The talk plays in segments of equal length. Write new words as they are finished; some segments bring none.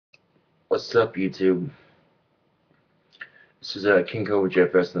What's up, YouTube? This is King Cobra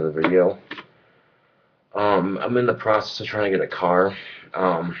JFS, another video. I'm in the process of trying to get a car.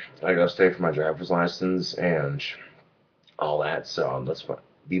 I gotta stay for my driver's license and all that, so that's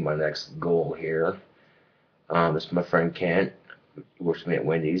be my next goal here. This is my friend Kent. He works with me at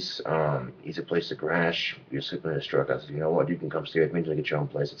Wendy's. He's a place to crash. You're sleeping in his truck. I said, you know what, you can come stay with me until you get your own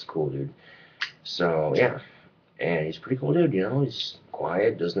place. It's cool, dude. So, yeah. And he's a pretty cool dude, you know. He's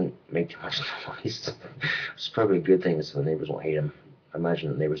quiet, doesn't make too much noise. It's probably a good thing so the neighbors won't hate him. I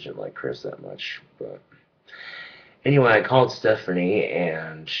imagine the neighbors didn't like Chris that much. But anyway, I called Stephanie,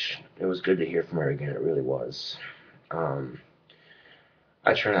 and it was good to hear from her again. It really was. Um,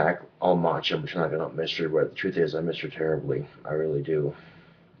 I try to act all macho, pretend like I don't miss her, but the truth is I miss her terribly. I really do.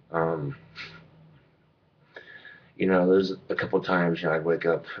 Um, there's a couple of times, I'd wake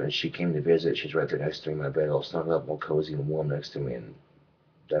up and she came to visit. She's right there next to me in my bed, all snuggled up, all cozy and warm next to me, and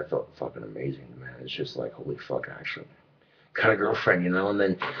that felt fucking amazing, man. It's just like, holy fuck, actually. Got a girlfriend, and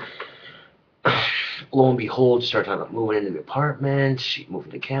then lo and behold, she started talking about moving into the apartment. She moved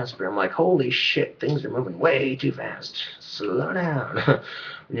to Casper. I'm like, holy shit, things are moving way too fast. Slow down.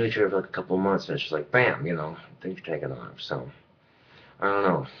 We knew each other for like a couple of months, and it's just like, bam, things are taking off. So, I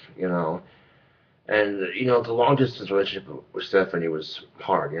don't know, And the long distance relationship with Stephanie was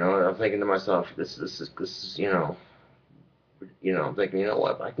hard. I'm thinking to myself, this is I'm thinking, you know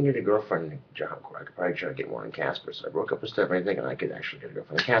what, if I can get a girlfriend in John Core, I could probably try to get one in Casper. So I broke up with Stephanie thinking I could actually get a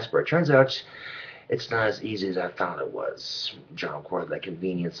girlfriend in Casper. It turns out it's not as easy as I thought it was. John Core had that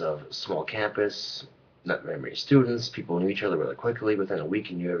convenience of small campus, not very many students, people knew each other really quickly. Within a week,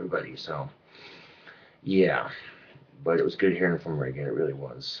 you knew everybody. So, yeah. But it was good hearing from her again. It really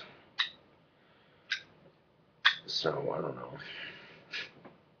was. So, I don't know.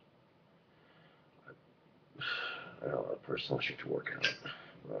 I got a lot of personal shit to work out.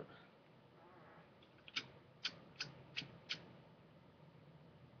 But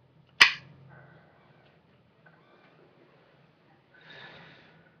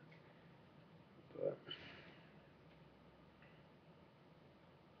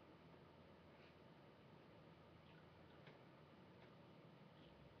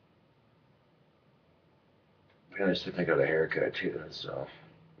I just think I got a haircut too, so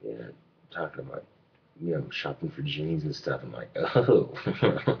yeah, talking about shopping for jeans and stuff. I'm like, oh,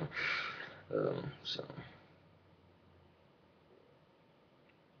 so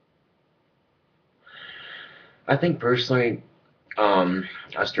I think personally, I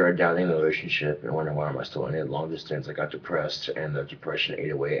started doubting the relationship and wondering why am I still in it. Long distance, I got depressed, and the depression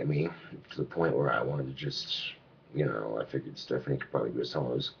ate away at me to the point where I wanted to just, I figured Stephanie could probably be with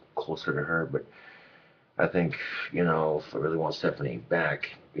someone who's closer to her, but I think, if I really want Stephanie back,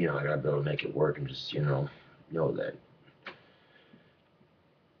 I gotta be able to make it work and just, know that.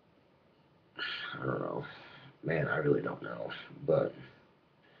 I don't know. Man, I really don't know. But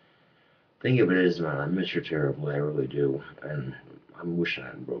the thing of it is, man, I miss her terribly. I really do. And I'm wishing I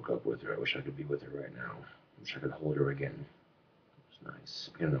hadn't broke up with her. I wish I could be with her right now. I wish I could hold her again. It's nice,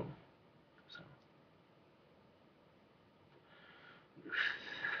 So.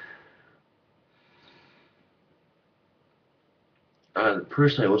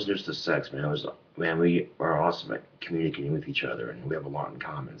 Personally, it wasn't just the sex, man. We are awesome at communicating with each other, and we have a lot in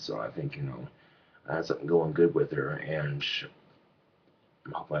common. So I think, I had something going good with her, and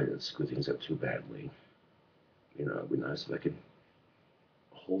I hope I didn't screw things up too badly. It'd be nice if I could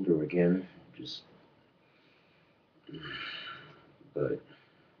hold her again. Just, but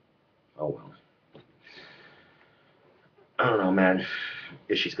oh well. I don't know, man.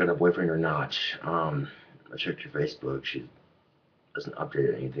 If she's got a boyfriend or not. I checked her Facebook. She doesn't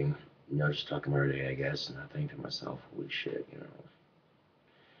update anything. Just talking about her day, I guess. And I think to myself, holy shit,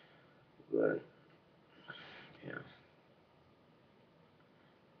 But yeah.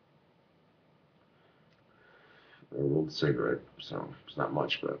 I rolled a cigarette, so it's not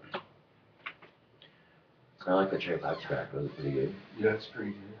much, but I like the cherry pie tobacco. It's pretty good. Yeah, it's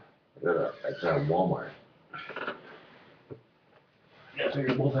pretty good. I got it at Walmart. Yeah, I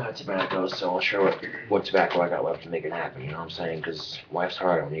figured both had tobacco, so I'll share what tobacco I got left to make it happen, you know what I'm saying? Because life's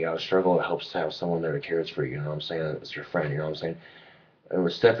hard. When you gotta struggle, it helps to have someone there that cares for you, you know what I'm saying? It's your friend, you know what I'm saying? And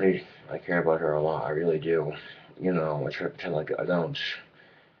with Stephanie, I care about her a lot. I really do. I try to pretend like I don't.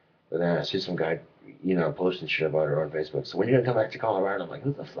 But then I see some guy, posting shit about her on Facebook. So when you gonna come back to Colorado? I'm like,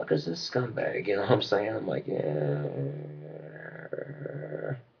 who the fuck is this scumbag? You know what I'm saying? I'm like, yeah.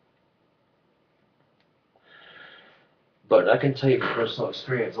 But I can tell you from personal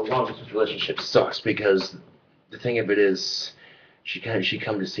experience, a long distance relationship sucks because the thing of it is, she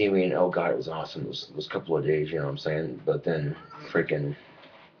come to see me and oh god, it was awesome those couple of days, you know what I'm saying? But then freaking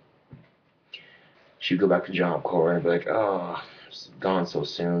she'd go back to Job Corps and be like, oh, it's gone so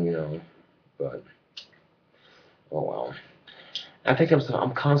soon, you know. But oh well. I think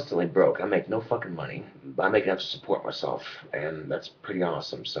I'm constantly broke. I make no fucking money, but I make enough to support myself, and that's pretty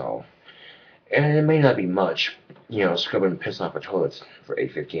awesome. So, and it may not be much, you know, scrubbing piss off of toilets for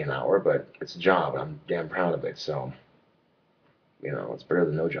 $8.50 an hour, but it's a job. And I'm damn proud of it. So, you know, it's better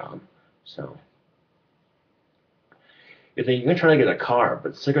than no job. So, you think you're gonna try to get a car,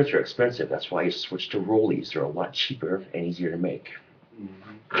 but cigarettes are expensive. That's why you switch to rollies. They're a lot cheaper and easier to make.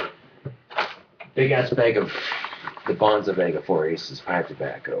 Mm-hmm. Big ass bag of the Bonza Vega 4 Aces pipe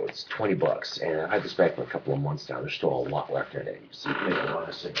tobacco. It's $20, and I've had this bag for a couple of months now. There's still a lot left in it, so you can make a lot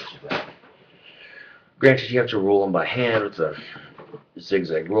of cigarettes with that. Granted, you have to roll them by hand with a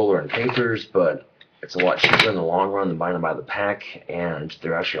zigzag roller and papers, but it's a lot cheaper in the long run than buying them by the pack, and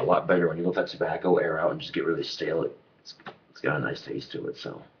they're actually a lot better when you let that tobacco air out and just get really stale. It's got a nice taste to it,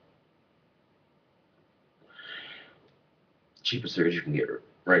 so. Cheapest cigarettes you can get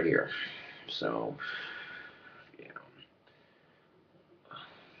right here. So, yeah.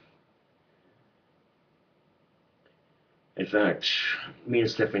 In fact, me and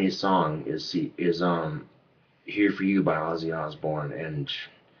Stephanie's song is "Here for You" by Ozzy Osbourne, and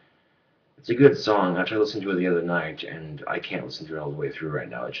it's a good song. I tried listening to it the other night, and I can't listen to it all the way through right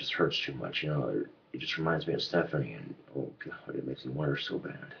now. It just hurts too much, you know. It just reminds me of Stephanie, and oh god, it makes me want her so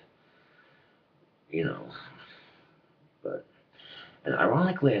bad, you know. But and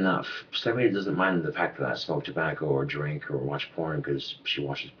ironically enough, Stephanie doesn't mind the fact that I smoke tobacco or drink or watch porn because she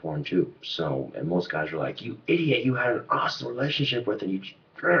watches porn too. So, and most guys are like, "You idiot! You had an awesome relationship with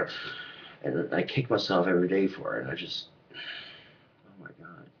her." And I kick myself every day for it. And I just, oh my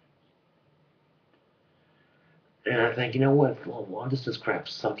god. And I think, you know what? Well, long distance crap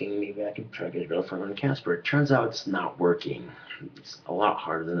sucking me back and trying to get a girlfriend on Casper. It turns out it's not working. It's a lot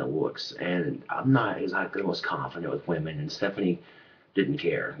harder than it looks. And I'm not exactly the most confident with women. And Stephanie didn't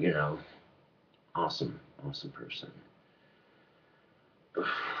care, you know. Awesome, awesome person. But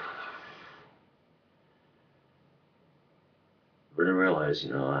I realize,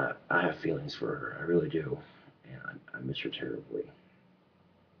 you know, I have feelings for her. I really do. And I miss her terribly.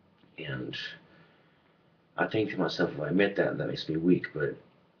 And I think to myself, if I admit that, that makes me weak, but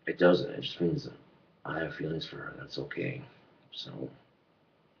it doesn't. It just means I have feelings for her. That's okay. So,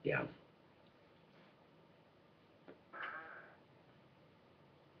 yeah.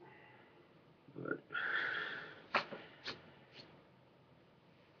 But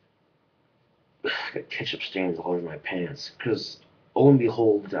I got ketchup stains all over my pants. Because, lo and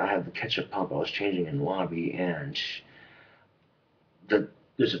behold, I have the ketchup pump I was changing in the lobby, and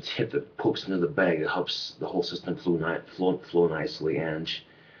there's a tip that pokes into the bag that helps the whole system flow nicely, and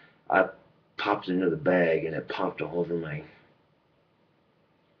I popped it into the bag, and it popped all over my.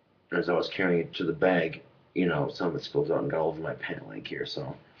 And as I was carrying it to the bag, you know, some of it spilled out and got all over my pant leg here, so I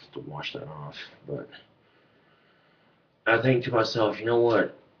have to wash that off. But I think to myself, you know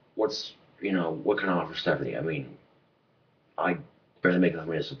what? What can I offer Stephanie? I mean, I barely make enough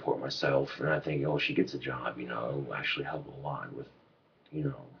money to support myself, and I think, oh, she gets a job, you know, it'll actually help a lot with, you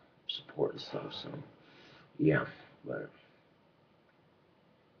know, support and stuff. So, yeah, but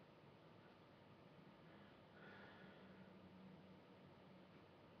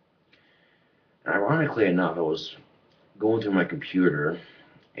ironically enough, I was going through my computer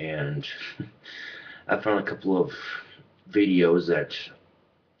and I found a couple of videos that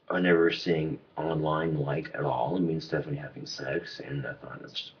I never seen online like at all. I mean, Stephanie having sex, and I thought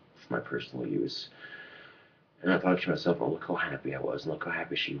that's just for my personal use. And I thought to myself, oh, look how happy I was, and look how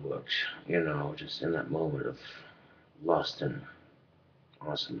happy she looked, you know, just in that moment of lust and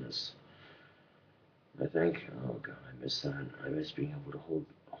awesomeness. I think, oh God, I miss that. I miss being able to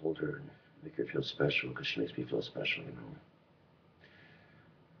hold her and make her feel special because she makes me feel special, you know.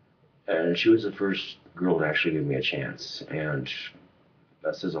 And she was the first girl to actually give me a chance, and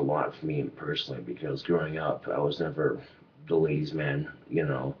that says a lot for me personally because growing up, I was never the ladies' man, you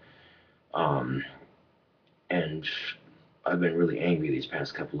know. Um, and I've been really angry these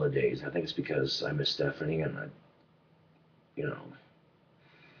past couple of days. I think it's because I miss Stephanie and you know,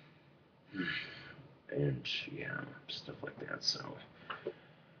 and yeah, stuff like that. So,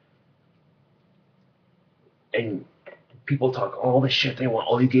 and people talk all the shit they want.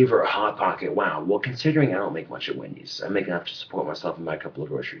 Oh, you gave her a hot pocket. Wow. Well, considering I don't make much at Wendy's, I make enough to support myself and buy a couple of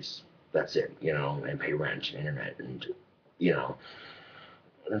groceries. That's it, you know, and pay rent and internet and, you know,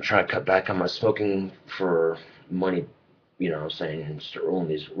 I'm trying to cut back on my smoking for money, you know, saying and start rolling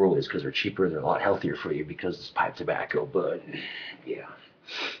these rollies because they're cheaper and they're a lot healthier for you because it's pipe tobacco. But yeah,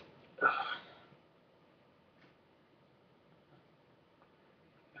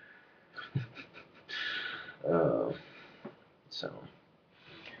 Uh, so,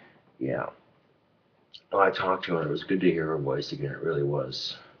 yeah. Well, I talked to her, and it was good to hear her voice again. It really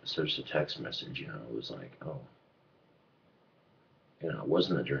was. So just a text message, it was like, oh, it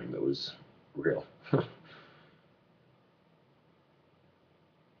wasn't a dream. It was real. I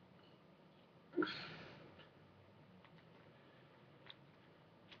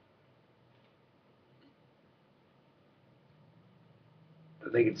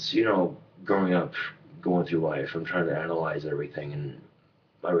think it's, growing up, going through life, I'm trying to analyze everything, and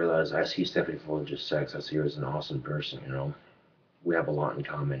I realize I see Stephanie for more than just sex. I see her as an awesome person. We have a lot in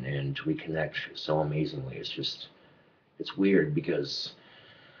common, and we connect so amazingly. It's weird because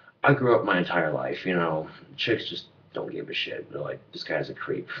I grew up my entire life. Chicks just don't give a shit. They're like, this guy's a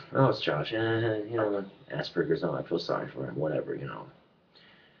creep. Oh, it's Josh. Asperger's. Oh, I feel sorry for him. Whatever.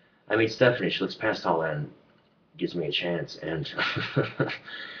 I mean, Stephanie, she looks past all that and gives me a chance, and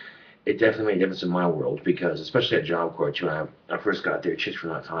it definitely made a difference in my world because, especially at Job Corps, too, when I first got there, chicks were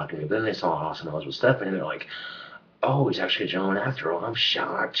not talking to me. Then they saw how awesome I was with Stephanie, and they're like, oh, he's actually a gentleman after all. I'm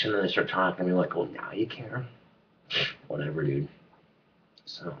shocked. And then they start talking to me like, well, now you care. Whatever, dude.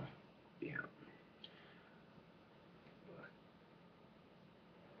 So, yeah.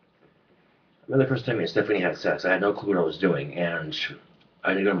 I remember the first time me and Stephanie had sex, I had no clue what I was doing, and I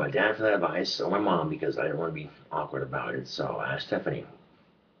didn't go to my dad for that advice or my mom because I didn't want to be awkward about it. So I asked Stephanie,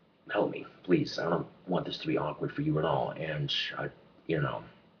 help me, please. I don't want this to be awkward for you at all. And you know,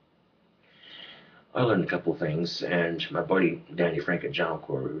 I learned a couple of things, and my buddy Danny Frank at Job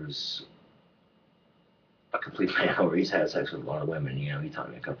Corps, who's a complete man over, he's had sex with a lot of women. He taught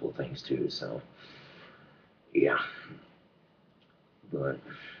me a couple of things too. So yeah, but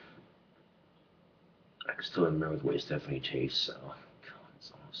I can still remember the way Stephanie tastes. So God,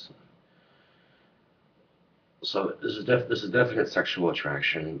 it's awesome. So this is definite sexual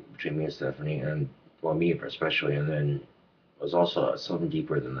attraction between me and Stephanie, and well, me especially, and then there's also something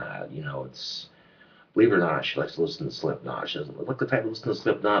deeper than that. It's believe it or not, she likes to listen to Slipknot. She doesn't look the type to listen to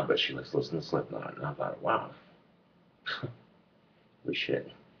Slipknot, but she likes to listen to Slipknot. And I thought, wow, holy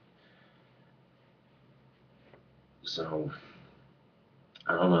shit. So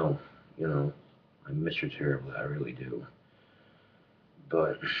I don't know, you know, I miss her terribly. I really do.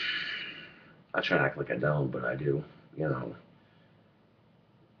 But I try to act like I don't, but I do. You know,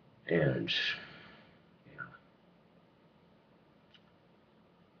 and yeah.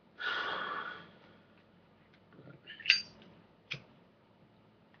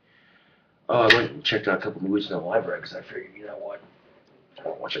 Oh, I went and checked out a couple movies in the library because I figured, you know what, I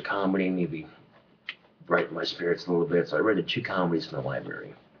want to watch a comedy, maybe brighten my spirits a little bit. So I rented two comedies from the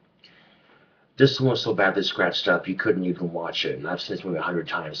library. This one was so badly scratched up you couldn't even watch it, and I've seen this movie 100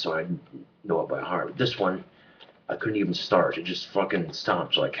 times, so I know it by heart. This one, I couldn't even start. It just fucking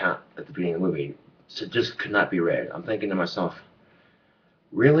stopped till I count at the beginning of the movie. So it just could not be read. I'm thinking to myself,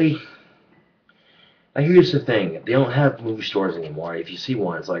 really? Now here's the thing, they don't have movie stores anymore. If you see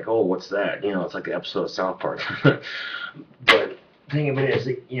one, it's like, oh, what's that? It's like the episode of South Park. But the thing of it is,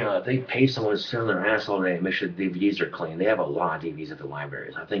 if they pay someone to sit on their ass all day and make sure the DVDs are clean, they have a lot of DVDs at the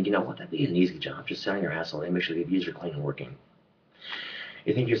libraries. I think, what, that'd be an easy job, just sit on your ass all day and make sure the DVDs are clean and working.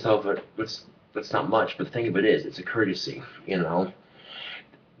 You think to yourself, that's not much, but the thing of it is, it's a courtesy.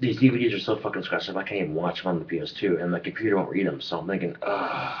 These DVDs are so fucking scratched up, I can't even watch them on the PS2, and my computer won't read them, so I'm thinking,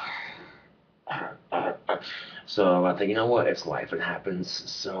 ugh. So I think, you know what? It's life. It happens.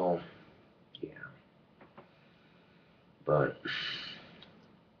 So, yeah. But,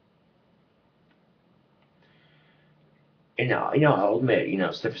 I'll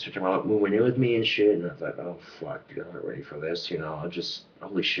admit, Steph was talking about moving in with me and shit, and I thought, oh, fuck, dude, I'm not ready for this.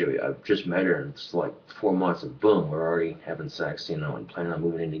 Holy shit, I've just met her, and it's like 4 months, and boom, we're already having sex, and planning on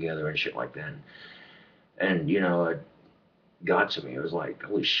moving in together and shit like that. And, it got to me. It was like,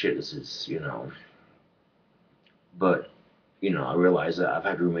 holy shit, this is. But, I realized that I've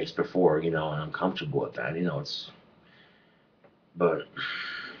had roommates before, and I'm comfortable with that. But,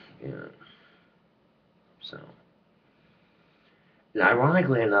 yeah, so. And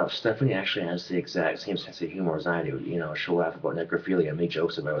ironically enough, Stephanie actually has the exact same sense of humor as I do. She'll laugh about necrophilia and make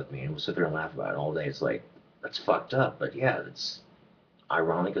jokes about it with me, and we'll sit there and laugh about it all day. It's like, that's fucked up, but yeah, it's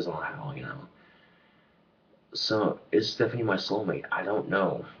ironic as all hell. So, is Stephanie my soulmate? I don't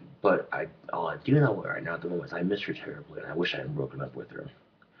know. But all I do know right now at the moment is I miss her terribly, and I wish I hadn't broken up with her.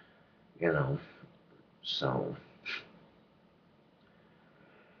 You know, so.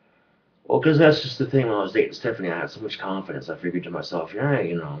 Well, because that's just the thing when I was dating Stephanie, I had so much confidence. I figured to myself, yeah.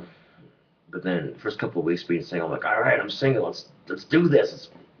 But then, first couple of weeks being single, I'm like, all right, I'm single. Let's do this. Let's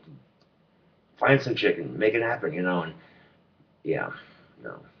find some chick and make it happen. And yeah,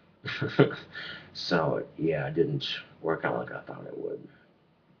 no. So yeah, it didn't work out like I thought it would.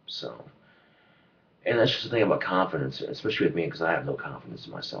 So, and that's just the thing about confidence, especially with me, because I have no confidence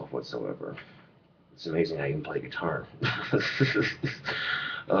in myself whatsoever. It's amazing I even play guitar.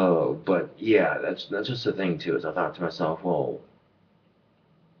 But yeah, that's just the thing too. Is I thought to myself, well,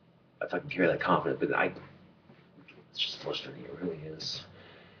 if I can carry that confidence, but it's just frustrating. It really is.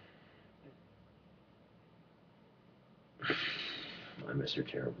 I miss her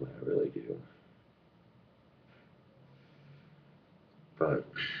terribly. I really do. But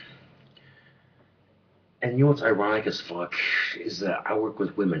and you know what's ironic as fuck is that I work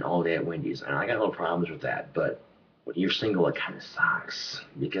with women all day at Wendy's, and I got no problems with that. But when you're single, it kind of sucks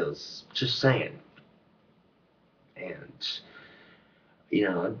because just saying. And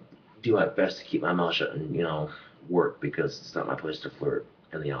I do my best to keep my mouth shut and work because it's not my place to flirt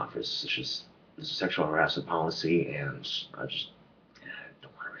in the office. It's just it's a sexual harassment policy, and I just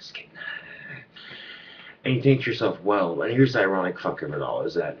don't want to risk it. And you think to yourself, well, and here's the ironic fuck of it all,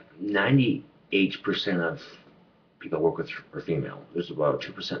 is that 98% of people I work with are female. There's about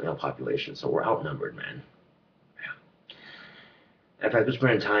 2% male population, so we're outnumbered, man. In fact, this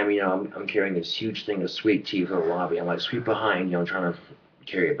point in time, I'm carrying this huge thing of sweet tea for the lobby. I'm like, sweet behind, I'm trying to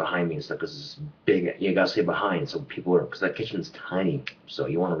carry it behind me and stuff because it's big. You gotta stay behind so people are, because that kitchen's tiny. So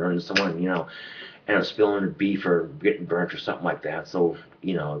you want to run into someone, end up spilling beef or getting burnt or something like that. So,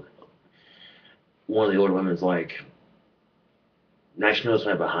 one of the older women's like, nice nose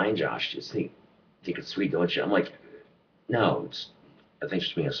my behind, Josh. Just think it's sweet, don't you? I'm like, no, I think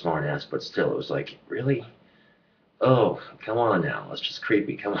she's being a smart ass, but still, it was like, really? Oh, come on now. That's just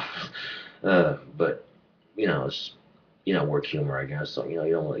creepy. Come on. But, it's, work humor, I guess. So, you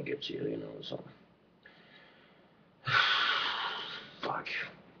don't want to get to you, so. Fuck.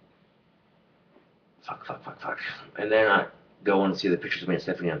 Fuck. And then I go and see the pictures of me and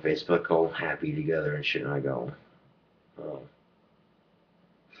Stephanie on Facebook, all happy together and shit, and I go, oh.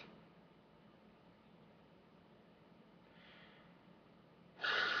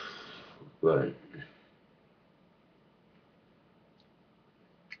 But,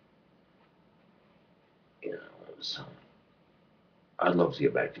 so I'd love to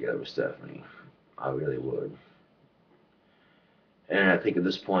get back together with Stephanie. I really would. And I think at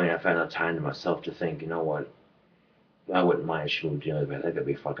this point, I've had enough time to myself to think, you know what? I wouldn't mind if she moved in with me. I think that'd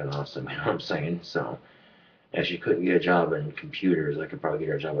be fucking awesome. You know what I'm saying? So, if she couldn't get a job in computers, I could probably get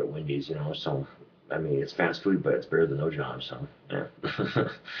her a job at Wendy's, So, I mean, it's fast food, but it's better than no job. So, yeah.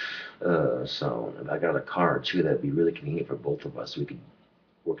 So, if I got a car too, that'd be really convenient for both of us. We could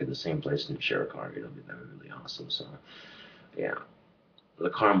work at the same place and share a car. That'd be really awesome. So, yeah. The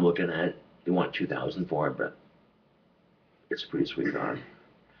car I'm looking at, they want 2,000 for it, but it's a pretty sweet car.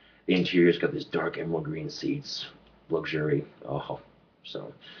 The interior's got these dark emerald green seats, luxury. Oh,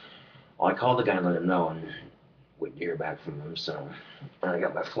 so I called the guy and let him know, and waiting to hear back from him. So I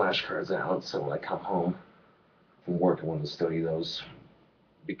got my flashcards out, so when I come home from work, I want to study those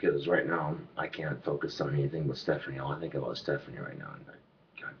because right now I can't focus on anything but Stephanie. All I think about is Stephanie right now, and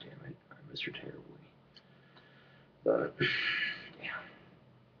God damn it, I miss her terribly. But yeah,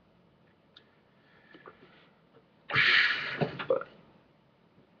 but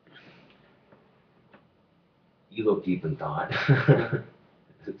you look deep in thought.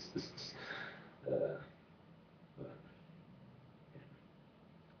 It's, uh,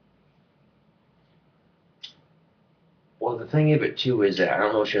 well, the thing of it too is that I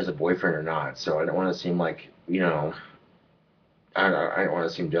don't know if she has a boyfriend or not, so I don't want to seem like I don't want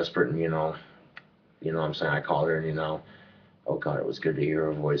to seem desperate and what I'm saying. I called her and oh God, it was good to hear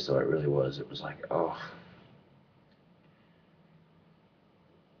her voice. So it really was. It was like oh,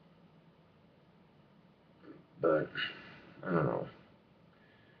 but I don't know.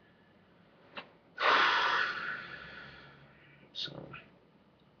 So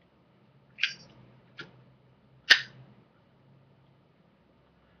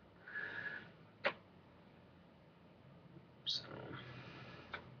so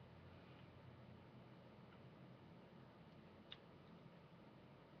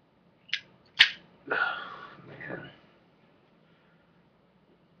man.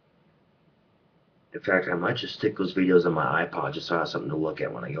 In fact, I might just stick those videos on my iPod just so I have something to look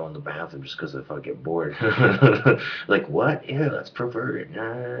at when I go in the bathroom, just because if I get bored. Like what? Yeah, that's perverted.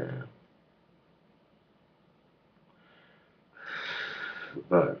 Nah.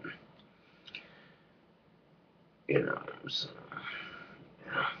 But so,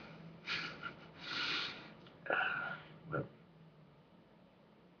 yeah. But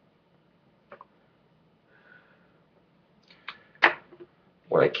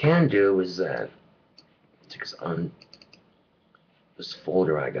what I can do is that because this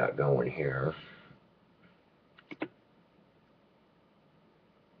folder I got going here.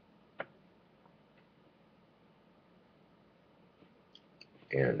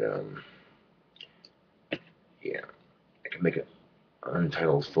 And yeah, I can make an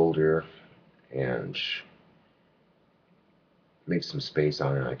untitled folder and make some space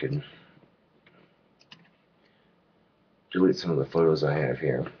on it. I can delete some of the photos I have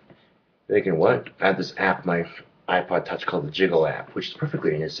here. Thinking, what? I have this app, my iPod Touch called the Jiggle app, which is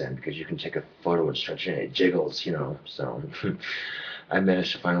perfectly innocent because you can take a photo and stretch it and it jiggles, you know. So I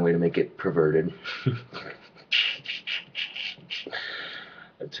managed to find a way to make it perverted.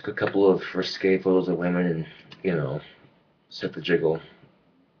 I took a couple of risque photos of women and, you know, set the jiggle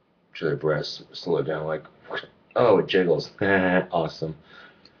to their breasts, slow it down like, oh, it jiggles. Awesome.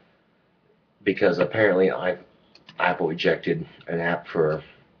 Because apparently Apple rejected an app for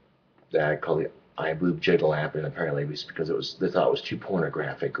that I call the iBoob Jiggle app, and apparently it was because they thought it was too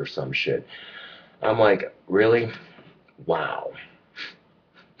pornographic or some shit. I'm like, really? Wow.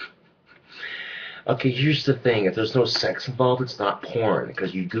 Okay, here's the thing. If there's no sex involved, it's not porn.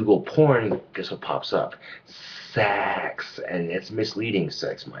 Because you Google porn, guess what pops up? Sex. And it's misleading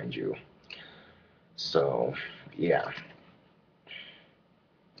sex, mind you. So, yeah.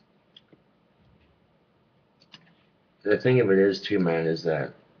 The thing of it is, too, man, is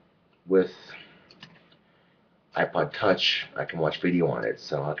that with iPod Touch, I can watch video on it.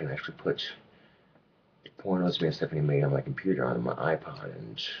 So I can actually put pornos me and Stephanie made on my computer on my iPod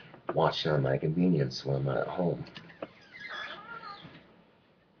and watch it on my convenience when I'm not at home.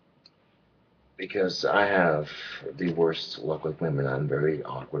 Because I have the worst luck with women. I'm very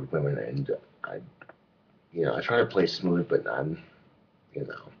awkward with women, and I try to play smooth, but I'm,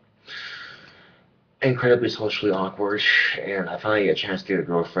 incredibly socially awkward. And I finally get a chance to get a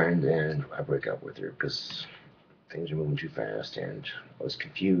girlfriend, and I break up with her because things are moving too fast, and I was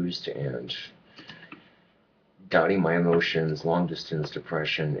confused and doubting my emotions, long distance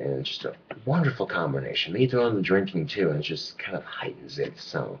depression, and just a wonderful combination. They throw in the drinking too, and it just kind of heightens it.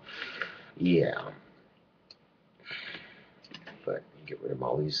 So, yeah. But get rid of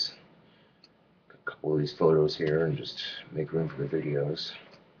all these, a couple of these photos here, and just make room for the videos.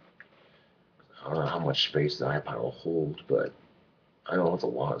 I don't know how much space the iPod will hold, but I know it's a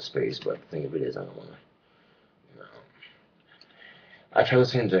lot of space. But the thing of it is, I don't want to. I tried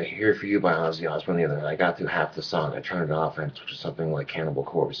listening to "Here for You" by Ozzy Osbourne the other night. I got through half the song. I turned it off and switched to something like Cannibal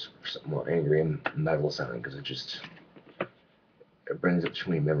Corpse, something more angry and metal sounding, because it brings up too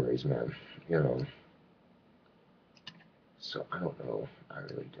many memories, man. So I don't know. I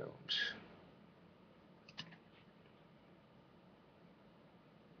really don't.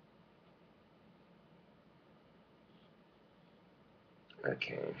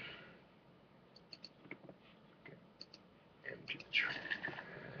 Okay. Empty the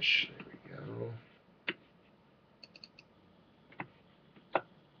trash. There we go.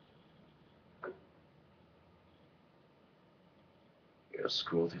 Gotta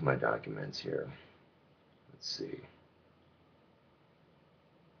scroll through my documents here. Let's see.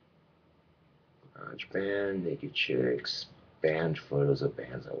 Garage band, naked chicks, band photos of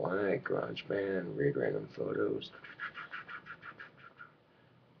bands I like, garage band, read random photos.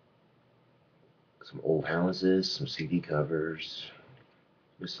 Some old houses, some CD covers,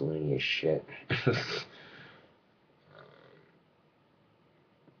 miscellaneous shit.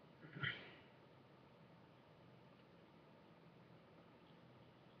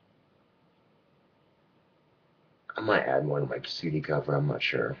 I might add one to my CD cover, I'm not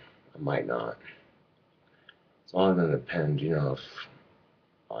sure. I might not. It's all going to depend, if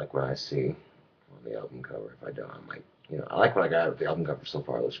I like what I see on the album cover. If I don't, I might, I like what I got with the album cover so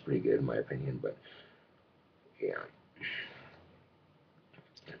far. It looks pretty good in my opinion, but yeah.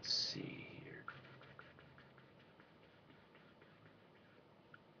 Let's see here.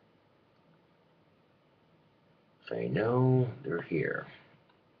 I know they're here.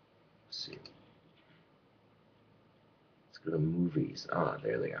 Let's see. Let's go to movies. Ah,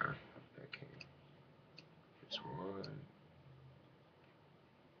 there they are. Okay. Here's one.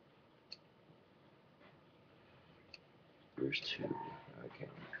 Here's two. Okay.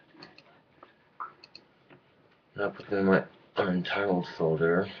 Now put them in my untitled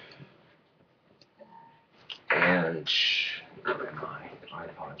folder. And my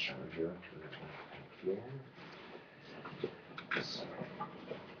iPod charger. Yeah.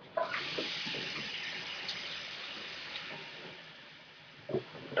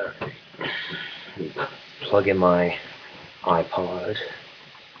 Alright. Plug in my iPod.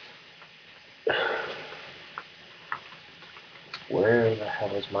 Where the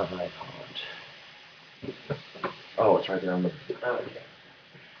hell is my iPod? Oh, it's right there on the. Oh, yeah.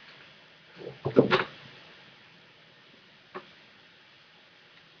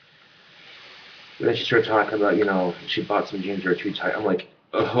 And then she started talking about, she bought some jeans that were too tight. I'm like,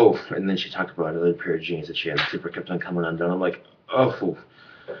 oh. And then she talked about another pair of jeans that she had. The zipper kept on coming undone. I'm like, oh.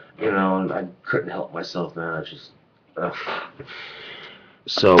 And I couldn't help myself, man. I just. Ugh.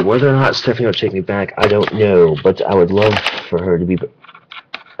 So whether or not Stephanie will take me back, I don't know. But I would love for her to be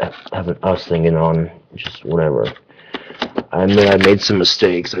having us thinking on just whatever. I admit I made some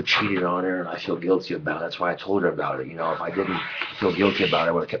mistakes. I cheated on her, and I feel guilty about it. That's why I told her about it. If I didn't feel guilty about it,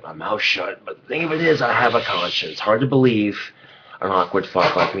 I would have kept my mouth shut. But the thing of it is, I have a conscience. Hard to believe an awkward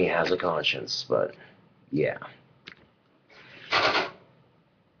fuck like me has a conscience, but yeah.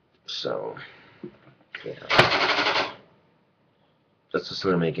 So, yeah. That's the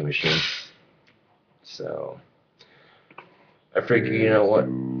soda making machine. So, I figure, you know what?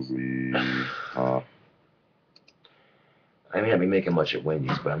 I may not be making much at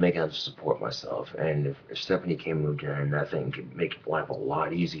Wendy's, but I'm making enough to support myself. And if Stephanie came and moved in, and that thing could make life a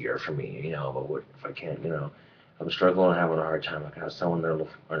lot easier for me, but what if I can't, I'm struggling and having a hard time. I can have someone there to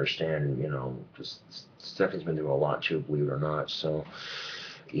understand, because Stephanie's been through a lot too, believe it or not. So,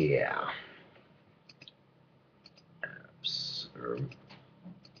 yeah.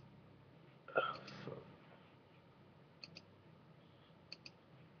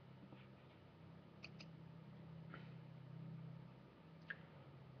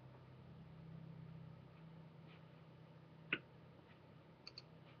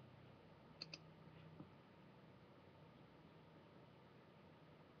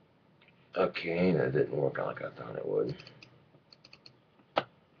 Okay, that didn't work out like I thought it would.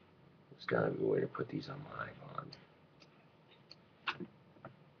 There's gotta be a way to put these on my iPod.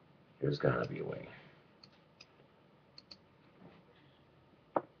 There's gotta be a way.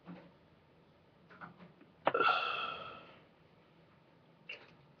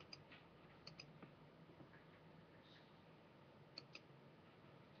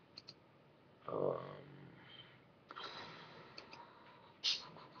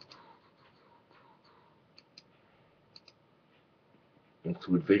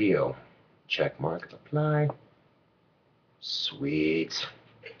 Include video. Check mark. Apply. Sweet.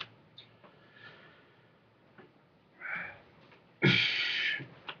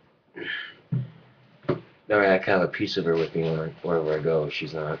 Now I kind of a piece of her with me wherever I go.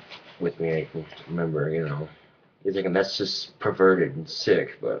 She's not with me. I can remember, You're thinking that's just perverted and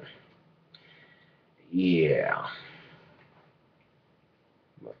sick, but yeah.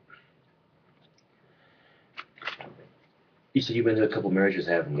 You said you've been to a couple marriages,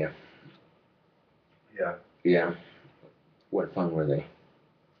 haven't you? Yeah. Yeah. What fun were they?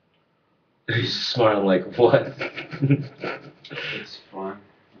 He's smiling like, what? It's fun,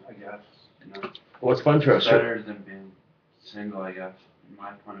 I guess. What's fun for us? It's better than being single, I guess, in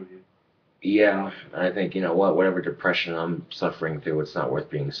my point of view. Yeah, I think, whatever depression I'm suffering through, it's not worth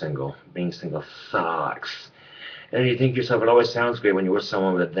being single. Being single sucks. And you think to yourself, it always sounds great when you're with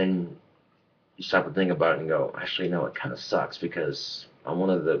someone, but then you stop and think about it and go, actually, no, it kind of sucks because I'm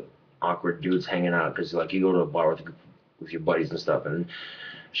one of the awkward dudes hanging out because, like, you go to a bar with your buddies and stuff, and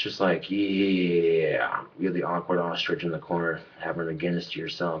it's just like, yeah, you're the awkward ostrich in the corner having a Guinness to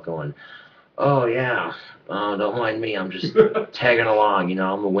yourself going, oh, yeah, don't mind me, I'm just tagging along,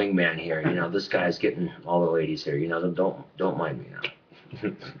 I'm the wingman here, this guy's getting all the ladies here, don't mind me now.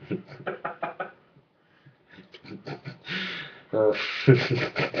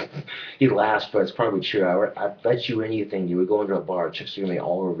 He laughs, but it's probably true. I bet you anything, you would go into a bar, chicks are gonna be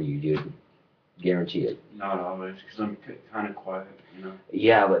all over you, dude. Guarantee it. Not always, because I'm kind of quiet,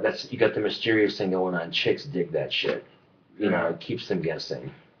 Yeah, but you got the mysterious thing going on. Chicks dig that shit. It keeps them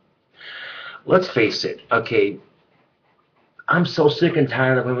guessing. Let's face it, okay, I'm so sick and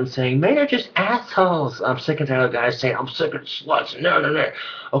tired of women saying, men are just assholes. I'm sick and tired of guys saying, I'm sick of sluts. No.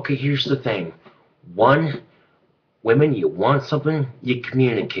 Okay, here's the thing. One, women, you want something, you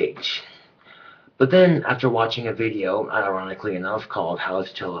communicate. But then, after watching a video, ironically enough, called How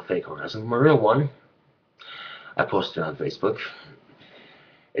to Tell a Fake Orgasm from a Real One, I posted it on Facebook.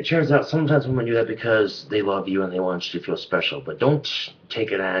 It turns out sometimes women do that because they love you and they want you to feel special. But don't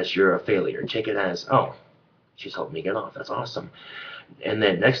take it as you're a failure. Take it as, oh, she's helping me get off. That's awesome. And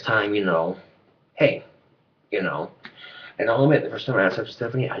then next time, hey, And I'll admit, the first time I asked after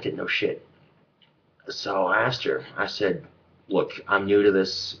Stephanie, I didn't know shit. So I asked her, I said, look, I'm new to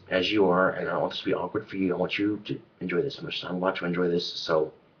this as you are, and I don't want this to be awkward for you. I want you to enjoy this as much as I want to enjoy this,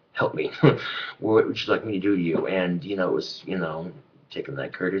 so help me. What would you like me to do to you? And, it was, taking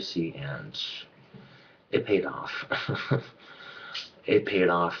that courtesy, and it paid off. It paid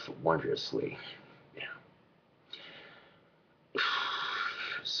off wondrously. Yeah.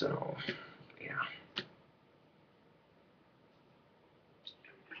 So, yeah.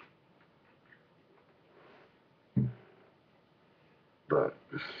 But,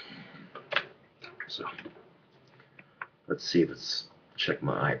 so, let's see if it's, check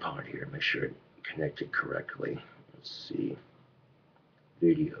my iPod here, make sure it connected correctly. Let's see.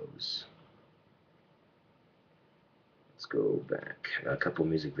 Videos. Let's go back. I got a couple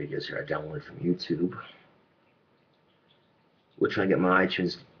music videos here I downloaded from YouTube. Which when I get my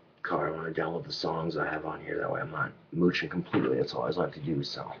iTunes card, I want to download the songs I have on here. That way I'm not mooching completely. That's all I like to do.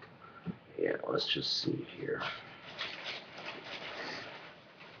 So, yeah, let's just see here.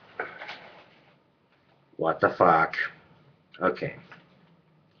 What the fuck? Okay.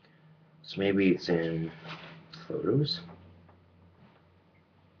 So maybe it's in photos.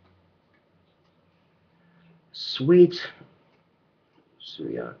 Sweet. So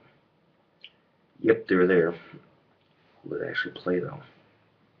yeah. Yep, they're there. Will it actually play though?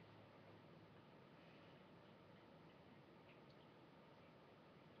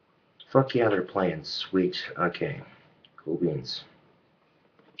 Fuck yeah, they're playing. Sweet. Okay. Cool beans.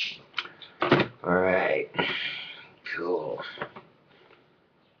 Alright. Cool.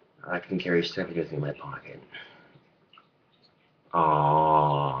 I can carry Stephanie with me in my pocket.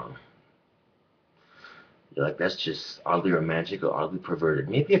 Aww. You're like, that's just oddly romantic or oddly perverted.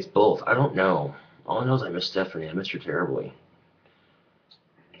 Maybe it's both. I don't know. All I know is I miss Stephanie. I miss her terribly.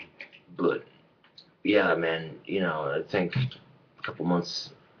 But, yeah, man, I think a couple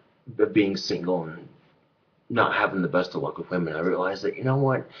months of being single and not having the best of luck with women, I realized that, you know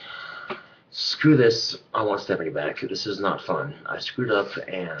what? Screw this. I want Stephanie back. This is not fun. I screwed up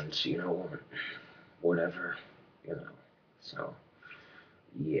and, whatever, So,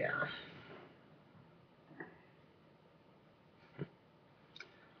 yeah.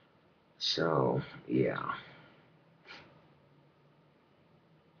 So, yeah.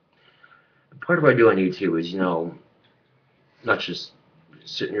 Part of what I do on YouTube is, not just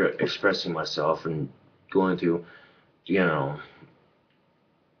sitting here expressing myself and going through,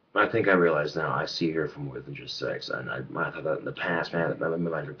 I think I realize now I see her for more than just sex. And I might have thought that in the past, man,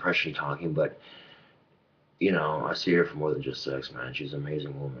 my depression talking, but, I see her for more than just sex, man. She's an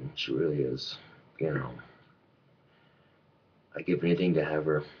amazing woman. She really is. I'd give anything to have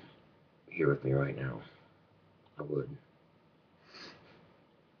her here with me right now. I would.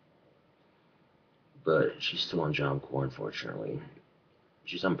 But she's still on Job Corps, unfortunately.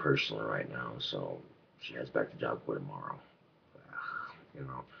 She's on personal right now, so she heads back to Job Corps tomorrow.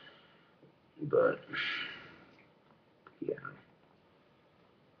 But, yeah.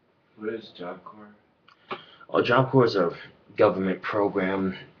 What is Job Corps? Well, Job Corps is a government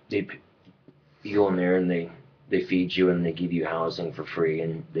program. You go in there and they feed you and they give you housing for free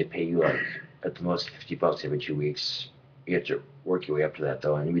and they pay you like at the most $50 every 2 weeks. You have to work your way up to that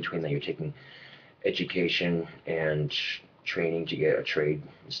though, and in between that you're taking education and training to get a trade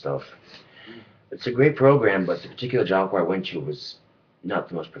and stuff. It's a great program, but the particular job where I went to was not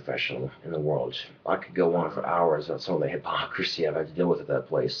the most professional in the world. I could go on for hours on some of the hypocrisy I've had to deal with at that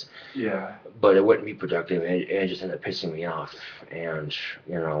place. Yeah. But it wouldn't be productive, and it just ended up pissing me off. And,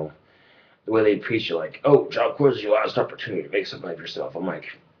 the way they preach you, like, oh, Job Corps is your last opportunity to make something of yourself. I'm like,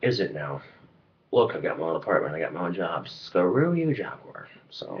 is it now? Look, I got my own apartment, I got my own job. Screw you, Job Corps.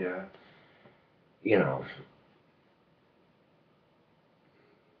 So, Yeah.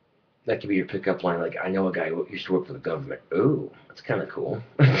 That could be your pickup line. Like, I know a guy who used to work for the government. Ooh, that's kind of cool.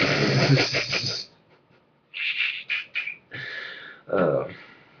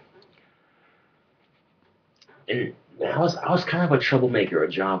 And I was kind of a troublemaker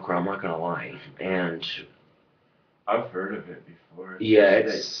at Job Corps. I'm not gonna lie. And I've heard of it before. yeah,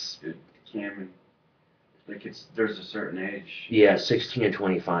 it can, like there's a certain age. Yeah, 16 and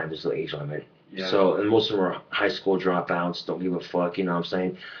 25 is the age limit. Yeah. So, and most of them are high school dropouts. Don't give a fuck. You know what I'm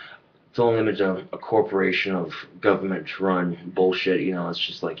saying? Throwing them into a corporation of government-run bullshit. It's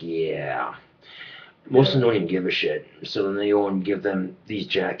just like, yeah. Most of them don't even give a shit. So then they go and give them these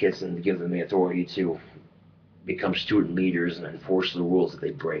jackets and give them the authority to become student leaders and enforce the rules that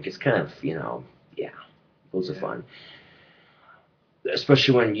they break. It's kind of, yeah, loads of fun.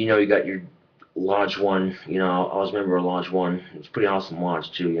 Especially when, you got your Lodge 1, I was a member of Lodge 1. It's a pretty awesome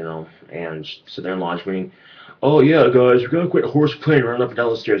lodge, too, and so they're in lodge meeting. Oh, yeah, guys, we're going to quit horse playing running up and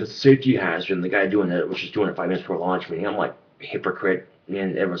down the stairs. It's a safety hazard. And the guy doing it was just doing it 5 minutes before lodge meeting. I'm like, hypocrite.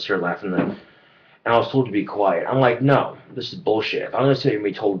 And everyone started laughing. And I was told to be quiet. I'm like, no, this is bullshit. If I'm going to sit here and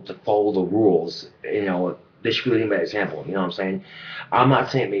be told to follow the rules, they should be leading by example. You know what I'm saying? I'm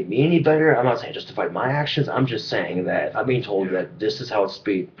not saying it made me any better. I'm not saying it justified my actions. I'm just saying that if I'm being told that this is how it's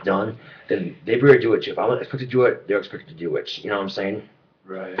be done, then they better do it too. If I'm expected to do it, they're expected to do it. You know what I'm saying?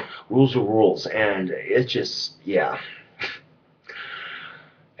 Right. Rules are rules, and it's just yeah.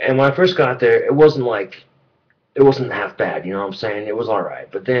 And when I first got there, it wasn't half bad. You know what I'm saying? It was all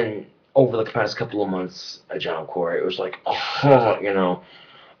right. But then over the past couple of months at Job Corps, it was like, oh, you know.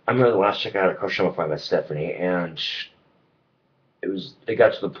 I remember the last chick I had a crush on before I met Stephanie, and it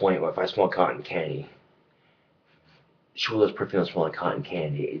got to the point where if I smelled cotton candy, she would perfume smell like cotton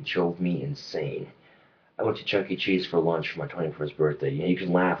candy. It drove me insane. I went to Chuck E. Cheese for lunch for my 21st birthday. You know, you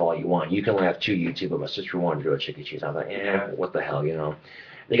can laugh all you want. You can laugh too, you too, but my sister wanted to go to Chuck E. Cheese. I thought, what the hell, you know?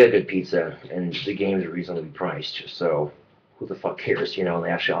 They got good pizza, and the games are reasonably priced, so who the fuck cares, you know? And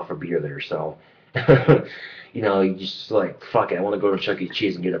they actually offer beer there, so. You know, you just like, fuck it, I want to go to Chuck E.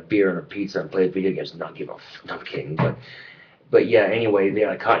 Cheese and get a beer and a pizza and play video games and not give a no, I'm kidding, but yeah, anyway, they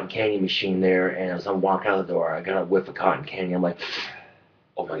had a cotton candy machine there, and as I'm walking out the door, I got a whiff of cotton candy. I'm like,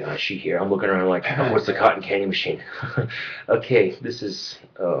 oh my gosh, she here. I'm looking around like, oh, what's the cotton candy machine? Okay, this is,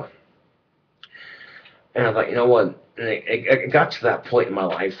 and I thought, you know what? And it got to that point in my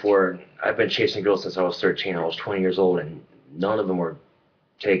life where I've been chasing girls since I was 13. I was 20 years old, and none of them were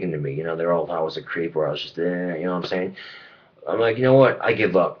taken to me. You know, they were all thought I was a creep, or I was just, you know what I'm saying? I'm like, you know what? I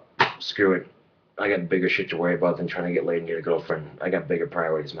give up. Screw it. I got bigger shit to worry about than trying to get laid and get a girlfriend. I got bigger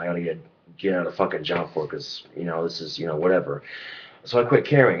priorities. I gotta get out of fucking Job Corps because, you know, this is, you know, whatever. So I quit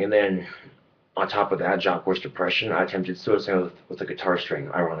caring, and then on top of that, Job Corps depression, I attempted suicide with a guitar string,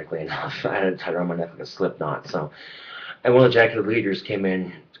 ironically enough. I had it tied around my neck like a slip knot. So, and one of the jacket leaders came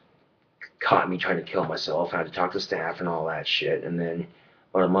in, caught me trying to kill myself. I had to talk to staff and all that shit. And then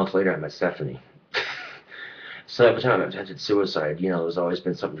about a month later, I met Stephanie. So every time I've attempted suicide, you know, there's always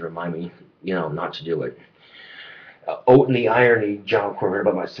been something to remind me, you know, not to do it. Oh, and the irony, John Corr heard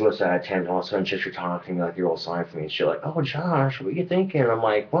about my suicide attempt, and all of a sudden chicks were talking to me like you're all sorry for me, and she's like, oh, Josh, what are you thinking? And I'm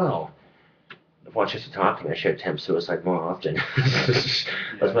like, well, if I chicks are talking, I should attempt suicide more often.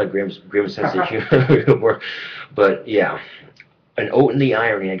 That's my grim sense of humor. But yeah, an oat in the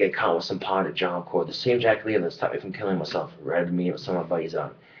irony, I get caught with some pot at John Corr, the same Jack Lee that stopped me from killing myself, ratted me with some of my buddies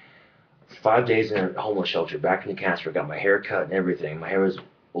out. 5 days in a homeless shelter, back in the Casper, got my hair cut and everything. My hair was a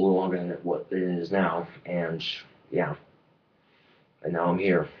little longer than what it is now, and yeah, and now I'm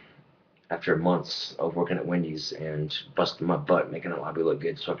here after months of working at Wendy's and busting my butt, making the lobby look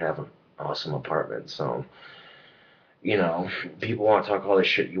good so I can have an awesome apartment. So, you know, people want to talk all this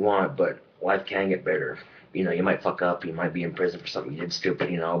shit you want, but life can get better. You know, you might fuck up, you might be in prison for something you did stupid,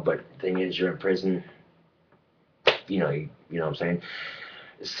 you know, but the thing is, you're in prison, you know what I'm saying?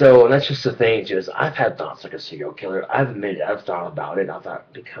 So that's just the thing, just I've had thoughts like a serial killer. I've admitted I've thought about it. I thought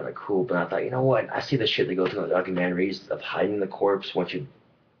it'd be kind of cool, but I thought, you know what? I see the shit they go through in the documentaries of hiding the corpse once you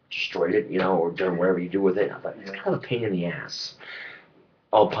destroyed it, you know, or done whatever you do with it. I thought it's kind of a pain in the ass.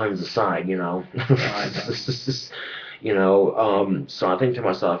 All puns aside, you know. You know, so I think to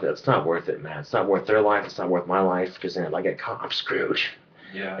myself, it's not worth it, man. It's not worth their life. It's not worth my life because then if I get caught, I'm screwed.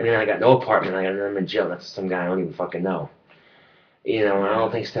 Yeah. And then I got no apartment. I'm in jail. That's some guy I don't even fucking know. You know, and I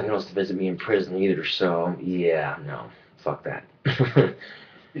don't think Stephanie wants to visit me in prison either, so, yeah, no, fuck that. If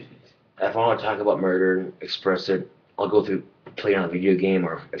I want to talk about murder, express it, I'll go through, play on a video game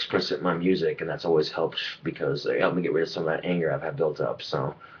or express it in my music, and that's always helped because it helped me get rid of some of that anger I've had built up,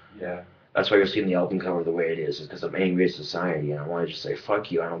 so. Yeah. That's why you're seeing the album cover the way it is because I'm angry at society, and I want to just say,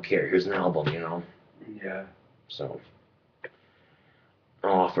 fuck you, I don't care, here's an album, you know? Yeah. So.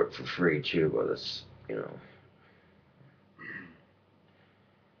 I'll offer it for free, too, but it's, you know.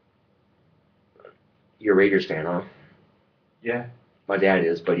 You're a Raiders fan, huh? Yeah. My dad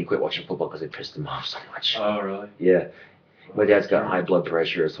is, but he quit watching football because it pissed him off so much. Oh, really? Yeah. My dad's got high blood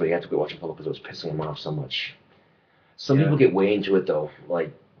pressure, so he had to quit watching football because it was pissing him off so much. Some people get way into it, though.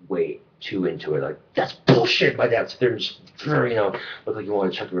 Like, way too into it. Like, that's bullshit. My dad's there and just, you know, look like you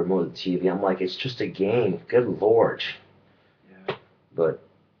want to chuck the remote at the TV. I'm like, it's just a game. Good Lord. Yeah. But,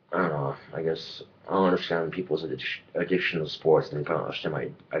 I don't know. I guess I don't understand people's addiction to sports, and I don't understand my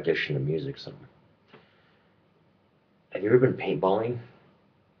addiction to music, so. Have you ever been paintballing?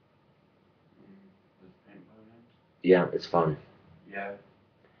 Yeah, it's fun. Yeah.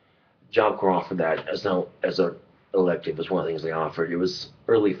 Job Corps offered that as a elective. Was one of the things they offered. It was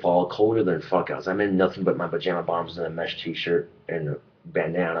early fall, colder than fuck out. I'm in nothing but my pajama bottoms and a mesh t-shirt and a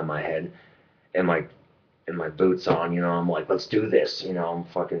bandana on my head and my boots on. You know, I'm like, let's do this. You know, I'm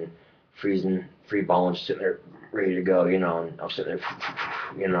fucking freezing, free balling, sitting there ready to go. You know, and I'm sitting there,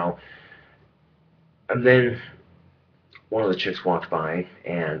 you know, and then one of the chicks walked by,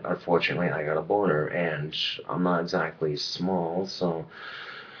 and unfortunately I got a boner, and I'm not exactly small, so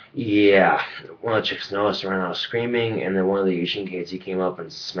yeah. One of the chicks noticed, ran out screaming, and then one of the Asian kids, he came up and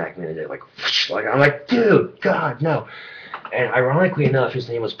smacked me in the dick, like I'm like, dude, God, no. And ironically enough, his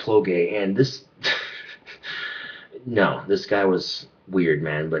name was Plogay, and this, no, this guy was weird,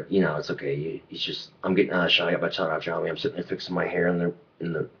 man, but it's okay. He's just, I'm getting out of the shower, I got my towel wrapped around me, I'm sitting there fixing my hair in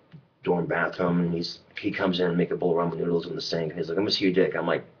the dorm bathroom, and he comes in and make a bowl of ramen noodles in the sink, and he's like, "I'm gonna see your dick." I'm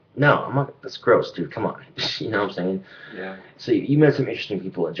like, "No, I'm not. That's gross, dude. Come on." You know what I'm saying? Yeah. So you met some interesting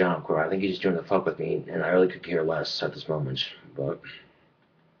people at Job Corps. I think he's just doing the fuck with me, and I really could care less at this moment. But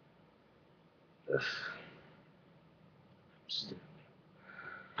ugh.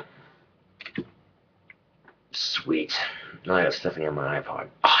 Sweet. Now I got Stephanie on my iPod.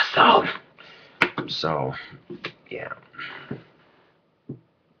 Awesome. So yeah.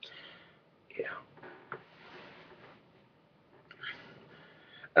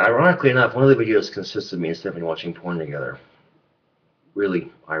 Ironically enough, one of the videos consists of me and Stephanie watching porn together.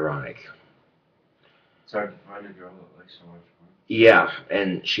 Really ironic. It's hard to find a girl that likes to watch porn. Yeah,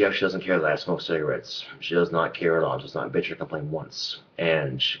 and she actually doesn't care that I smoke cigarettes. She does not care at all. Does not bitch or complain once.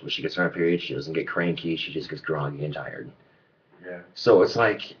 And when she gets on her period, she doesn't get cranky. She just gets groggy and tired. Yeah. So it's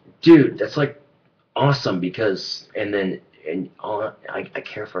like, dude, that's like awesome because, I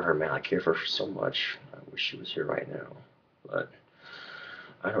care for her, man. I care for her so much. I wish she was here right now, but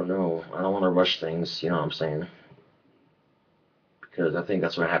I don't know. I don't want to rush things. You know what I'm saying? Because I think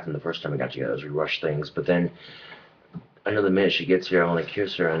that's what happened the first time we got together. Is we rushed things, but then another minute she gets here, I want to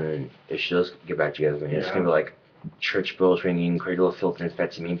kiss her, and then if she does get back together with me, it's gonna be like church bells ringing, Cradle of Filth and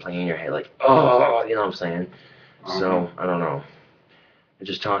Amphetamine playing in your head, like, oh, you know what I'm saying? So I don't know. And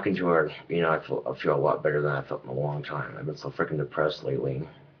just talking to her, I feel a lot better than I felt in a long time. I've been so freaking depressed lately,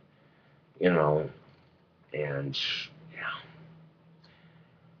 and yeah.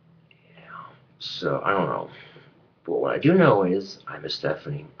 So I don't know. But what I do know is I miss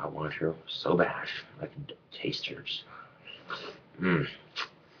Stephanie. I want her so bad. I can taste hers. Mm.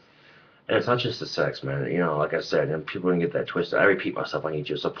 And it's not just the sex, man. Like I said, and people didn't get that twisted. I repeat myself on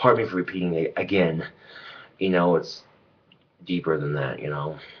YouTube, so pardon me for repeating it again. It's deeper than that,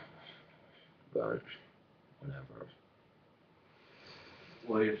 But whatever.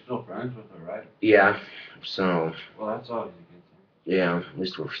 Well, you're still friends with her, right? Yeah. So. Well, that's always a good thing. Yeah, at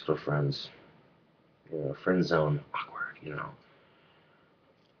least we're still friends. Friend zone, awkward, Yeah.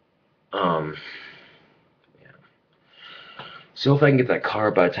 So if I can get that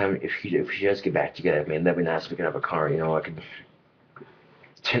car by the time, if she does get back together, man, that'd be nice if we could have a car, I could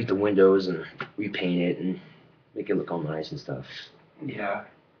tint the windows and repaint it and make it look all nice and stuff. Yeah.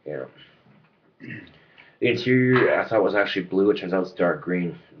 Yeah. The interior, I thought was actually blue. It turns out it's dark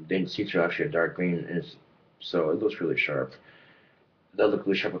green. The seats are actually a dark green, and so it looks really sharp. That looked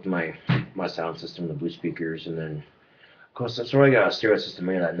really sharp with my sound system, the blue speakers, and then of course that's where I got a stereo system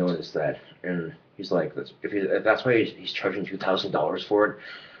in. I noticed that, and he's like, if that's why he's charging $2,000 for it,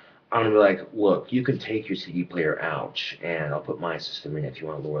 I'm gonna be like, look, you can take your CD player out, and I'll put my system in if you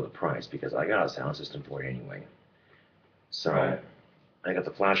want to lower the price because I got a sound system for it anyway. So. Right. I got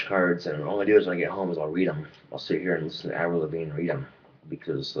the flashcards, and all I do is when I get home is I'll read them. I'll sit here and listen to Avril Lavigne read them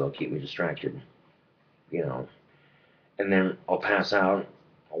because they'll keep me distracted, And then I'll pass out.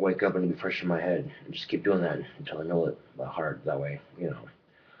 I'll wake up and it'll be fresh in my head, and just keep doing that until I know it by heart. That way,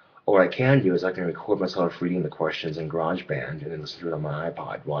 Or what I can do is I can record myself reading the questions in GarageBand and then listen to it on my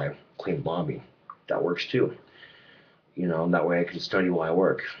iPod while I clean the lobby. That works too. That way I can study while I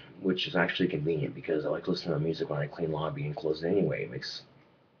work, which is actually convenient because I like listening to music when I clean lobby and close it anyway. It makes,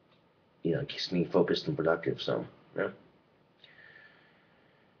 it keeps me focused and productive. So, yeah.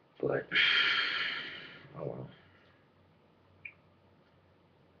 But, oh well.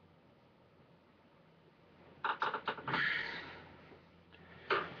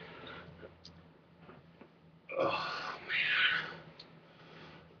 Oh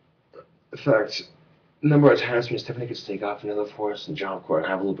man. In fact, a number of times me and Stephanie could stake off another forest and Job Corps and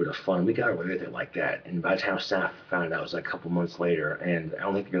have a little bit of fun. We got away with it like that. And by the time staff found out, it was like a couple months later. And I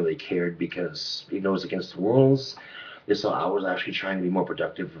don't think they really cared because even though it was against the rules, they saw I was actually trying to be more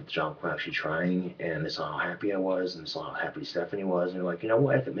productive with Job Corps actually trying. And they saw how happy I was and saw how happy Stephanie was. And they're like, you know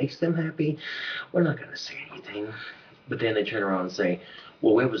what? If it makes them happy, we're not going to say anything. But then they turn around and say,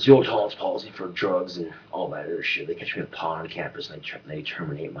 well, we have a zero tolerance policy for drugs and all that other shit. They catch me with pot on campus and they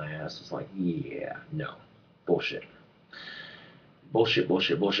terminate my ass. It's like, yeah, no. Bullshit. Bullshit.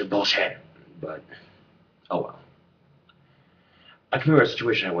 But, oh well. I can remember a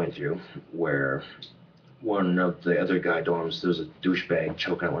situation I went through where one of the other guy dorms, there was a douchebag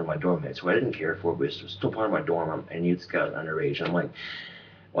choking out one of my dorm mates, who I didn't care for, but it was still part of my dorm, and this guy was underage. And I'm like,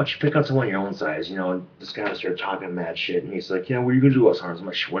 why don't you pick on someone your own size? This guy started talking mad shit, and he's like, what are you gonna do, us harms? I'm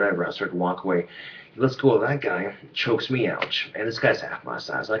like, whatever. I started to walk away. Let's go with that guy. Chokes me out, and this guy's half my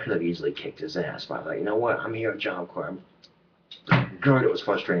size. I could have easily kicked his ass, but I thought, you know what? I'm here at Job Corps. God, it was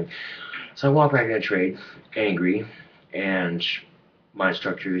frustrating. So I walked back in the trade, angry, and my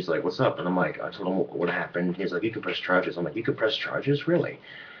instructor, he's like, what's up? And I'm like, I told him what happened. He's like, you can press charges. I'm like, you can press charges? Really?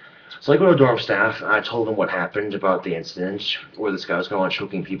 So I go to dorm staff, and I told them what happened about the incident where this guy was going on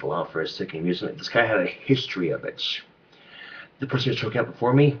choking people out for his sick amusement. This guy had a history of it. The person who was choking out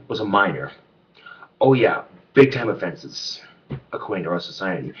before me was a minor. Oh yeah, big time offenses, according to our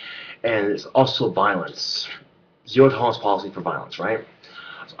society. And it's also violence. Zero tolerance policy for violence, right?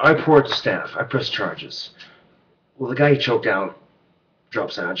 So I report to staff. I press charges. Well, the guy he choked out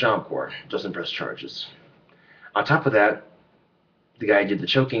drops out of Job Corps, doesn't press charges. On top of that, the guy did the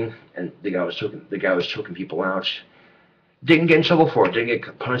choking, and the guy was choking people out. Didn't get in trouble for it. Didn't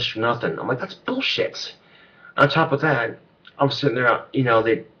get punished for nothing. I'm like, that's bullshit. On top of that, I'm sitting there,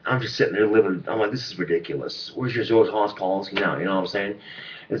 I'm just sitting there living. I'm like, this is ridiculous. Where's your zero tolerance policy now? You know what I'm saying?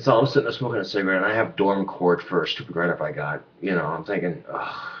 And so I'm sitting there smoking a cigarette, and I have dorm court for a stupid write-up I got. I'm thinking,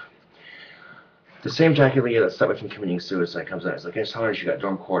 ugh. The same jacket leader that stopped me from committing suicide comes out. He's like, I just told you got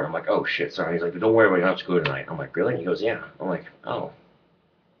dorm court. I'm like, oh shit, sorry. He's like, don't worry about it, you don't have to go tonight. I'm like, really? And he goes, yeah. I'm like, oh,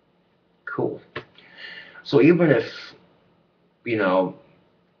 cool. So even if, you know,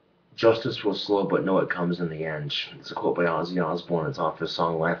 justice will slow, but no, it comes in the end. It's a quote by Ozzy Osbourne. It's off his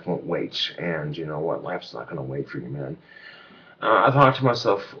song Life Won't Wait. And you know what? Life's not going to wait for you, man. I thought to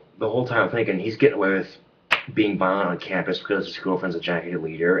myself the whole time thinking, he's getting away with being violent on campus because his girlfriend's a jacketed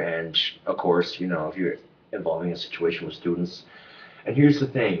leader, and of course, if you're involving a situation with students. And here's the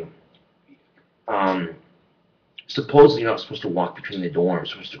thing. Supposedly you're not supposed to walk between the dorms. You're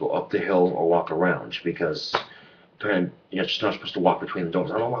supposed to go up the hill or walk around because you're just not supposed to walk between the dorms.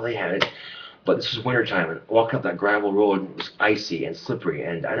 I don't know why they had it, but this is wintertime, and walking up that gravel road was icy and slippery,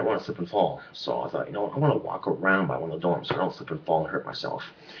 and I didn't want to slip and fall. So I thought, I want to walk around by one of the dorms so I don't slip and fall and hurt myself.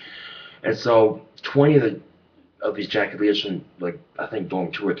 And so 20 of these jacket leaders from, like, I think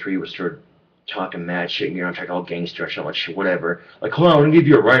dorm 2 or 3 was started talking mad shit, talking all gangster shit, like shit, whatever. Like, hold on, I'm gonna give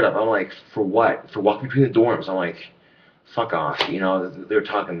you a write-up. I'm like, for what? For walking between the dorms. I'm like, fuck off. They were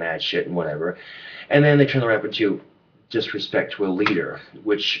talking mad shit and whatever. And then they turned around into disrespect to a leader,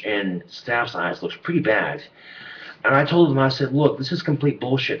 which in staff's eyes looks pretty bad. And I told them, I said, look, this is complete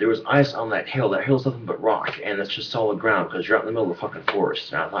bullshit. There was ice on that hill. That hill's nothing but rock, and it's just solid ground because you're out in the middle of the fucking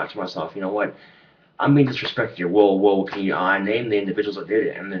forest. And I thought to myself, you know what? I'm being disrespected here. Whoa, can you name the individuals that did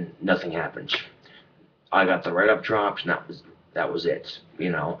it? And then nothing happened. I got the write-up dropped, and that was it,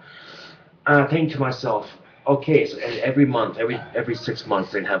 And I think to myself, okay, so every month, every 6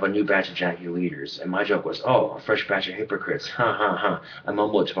 months, they'd have a new batch of Jackie leaders, and my joke was, oh, a fresh batch of hypocrites, ha ha ha. I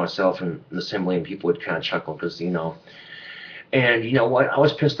mumbled it to myself in the assembly, and people would kind of chuckle because, And you know what? I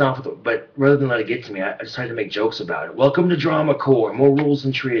was pissed off with it, but rather than let it get to me, I decided to make jokes about it. Welcome to Drama Corps, more rules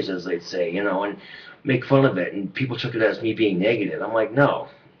and trees, as they'd say, and make fun of it. And people took it as me being negative. I'm like, no.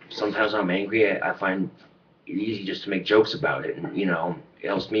 Sometimes I'm angry. I find it easy just to make jokes about it, and it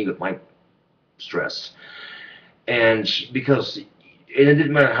helps me with my stress. And because it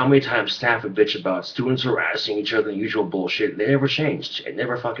didn't matter how many times staff would bitch about students harassing each other and usual bullshit, they never changed. It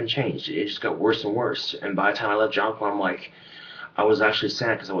never fucking changed. It just got worse and worse. And by the time I left Job Corps, I'm like, I was actually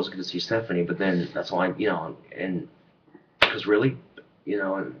sad because I wasn't going to see Stephanie, but then that's all and because really,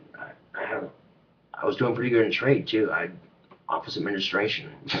 and I was doing pretty good in trade too. Office administration.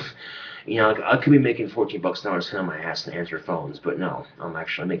 I could be making $14 an hour to sit on my ass and answer phones, but no, I'm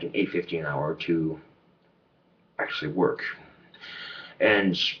actually making $8.50 an hour to actually work.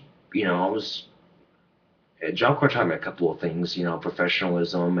 And I was Job Corps taught me a couple of things,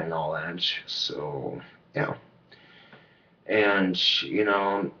 professionalism and all that. So yeah. And,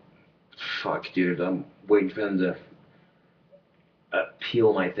 fuck, dude, I'm waiting for them to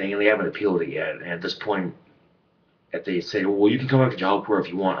appeal my thing, and they haven't appealed it yet. And at this point, if they say, well, you can come back to Job Corps if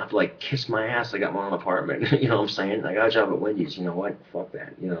you want, I'd like, kiss my ass, I got my own apartment. You know what I'm saying? I got a job at Wendy's, you know what? Fuck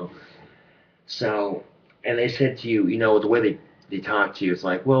that, So, and they said to you, the way they talk to you, it's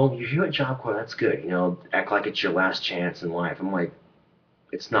like, well, you're here at Job Corps, that's good, act like it's your last chance in life. I'm like,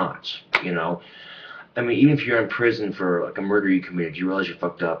 it's not, I mean, even if you're in prison for like a murder you committed, you realize you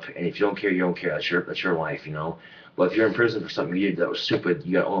fucked up, and if you don't care, you don't care. That's your life, But if you're in prison for something you did that was stupid,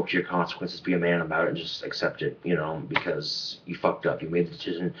 you gotta own up to your consequences, be a man about it, and just accept it, because you fucked up. You made the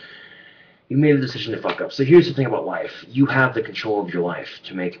decision. You made the decision to fuck up. So here's the thing about life. You have the control of your life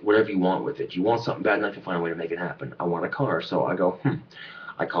to make whatever you want with it. You want something bad enough, you find a way to make it happen. I want a car, so I go,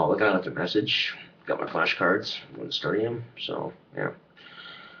 I call the guy, left a message, got my flashcards, went to study him, so, yeah.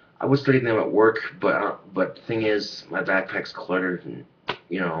 I would study them at work, but the thing is, my backpack's cluttered, and,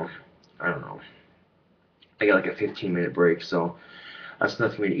 you know, I don't know. I got like a 15-minute break, so that's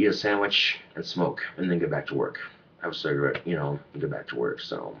enough for me to eat a sandwich and smoke, and then get back to work. Have a cigarette, and get back to work,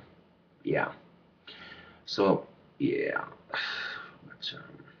 so, yeah. So, yeah. But,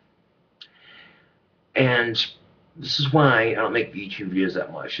 and this is why I don't make YouTube videos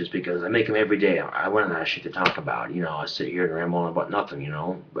that much, is because I make them every day. I run out of shit to talk about. I sit here and ramble on about nothing,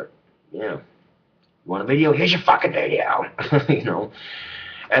 But, yeah. You want a video? Here's your fucking video.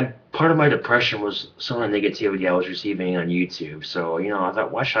 And part of my depression was some of the negativity I was receiving on YouTube. So, I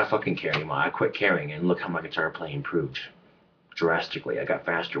thought, why should I fucking care anymore? I quit caring, and look how my guitar playing improved drastically. I got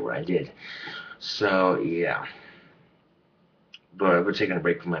faster what I did. So, yeah. But I've been taking a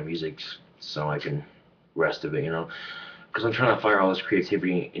break from my music so I can rest a bit, Because I'm trying to fire all this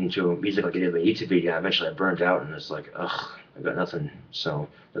creativity into music like I did with YouTube video. Eventually I burned out, and it's like, ugh, I got nothing. So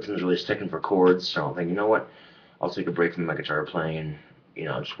nothing's really sticking for chords. So I'm thinking, you know what? I'll take a break from my guitar playing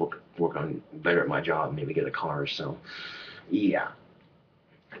and, just work on better at my job, maybe get a car. So, yeah.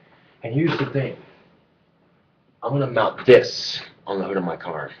 And here's the thing. I'm going to mount this on the hood of my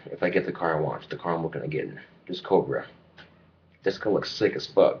car if I get the car I want, the car I'm looking at getting. This Cobra. This could look sick as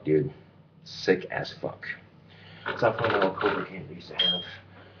fuck, dude. Sick as fuck. It's not one of my old Cobra cans I used to have.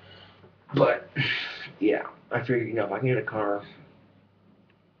 But, yeah. I figured, if I can get a car,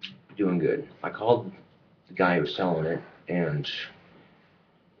 doing good. I called the guy who was selling it, and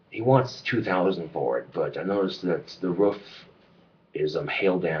he wants $2,000 for it, but I noticed that the roof is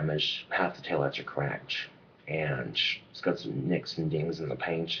hail damaged, half the taillights are cracked, and it's got some nicks and dings in the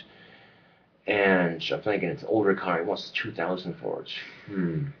paint. And I'm thinking it's an older car. He wants $2,000 for it.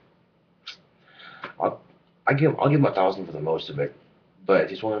 I'll give him $1,000 for the most of it, but if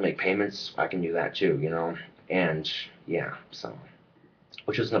he's willing to make payments, I can do that too, And yeah, so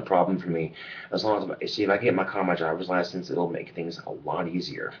which isn't a problem for me as long as if I get my car, my driver's license, it'll make things a lot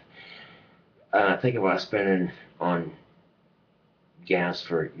easier. Think about spending on gas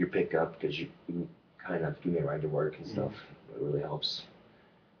for your pickup because you kind of give me a ride to work and stuff. It really helps.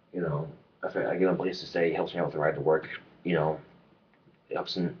 If I get a place to stay, it helps me out with the ride to work. It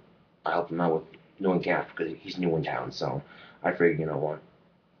helps him. I help him out with knowing gas because he's new in town. So I figured,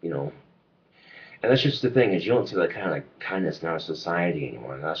 and that's just the thing is you don't see that kind of kindness in our society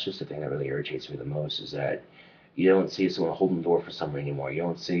anymore. And that's just the thing that really irritates me the most is that you don't see someone holding the door for someone anymore. You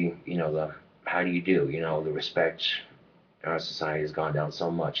don't see, the how do you do? The respect in our society has gone down so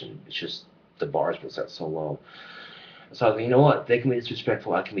much, and it's just the bar's been set so low. So I think, you know what? They can be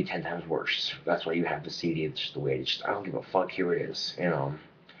disrespectful. I can be 10 times worse. That's why you have the CD. It's just the way. It's just, I don't give a fuck. Here it is.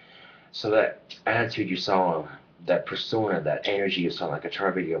 So that attitude you saw, that persona, that energy you saw in that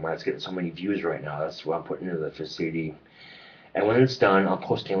guitar video, man, it's getting so many views right now. That's what I'm putting into the CD. And when it's done, I'll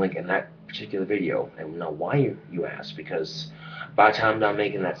post a link in that particular video. And now, why you ask? Because by the time I'm done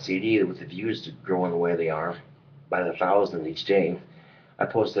making that CD, with the views growing the way they are, by the thousands each day, I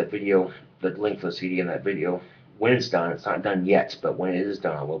post that video, the link for the CD in that video. When it's done, it's not done yet, but when it is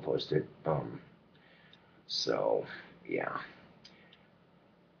done, I will post it. So, yeah.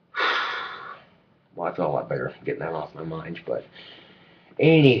 Well, I feel a lot better getting that off my mind, but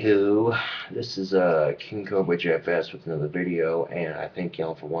anywho, this is King Cobra JFS with another video, and I thank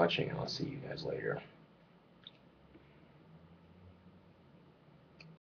y'all for watching, and I'll see you guys later.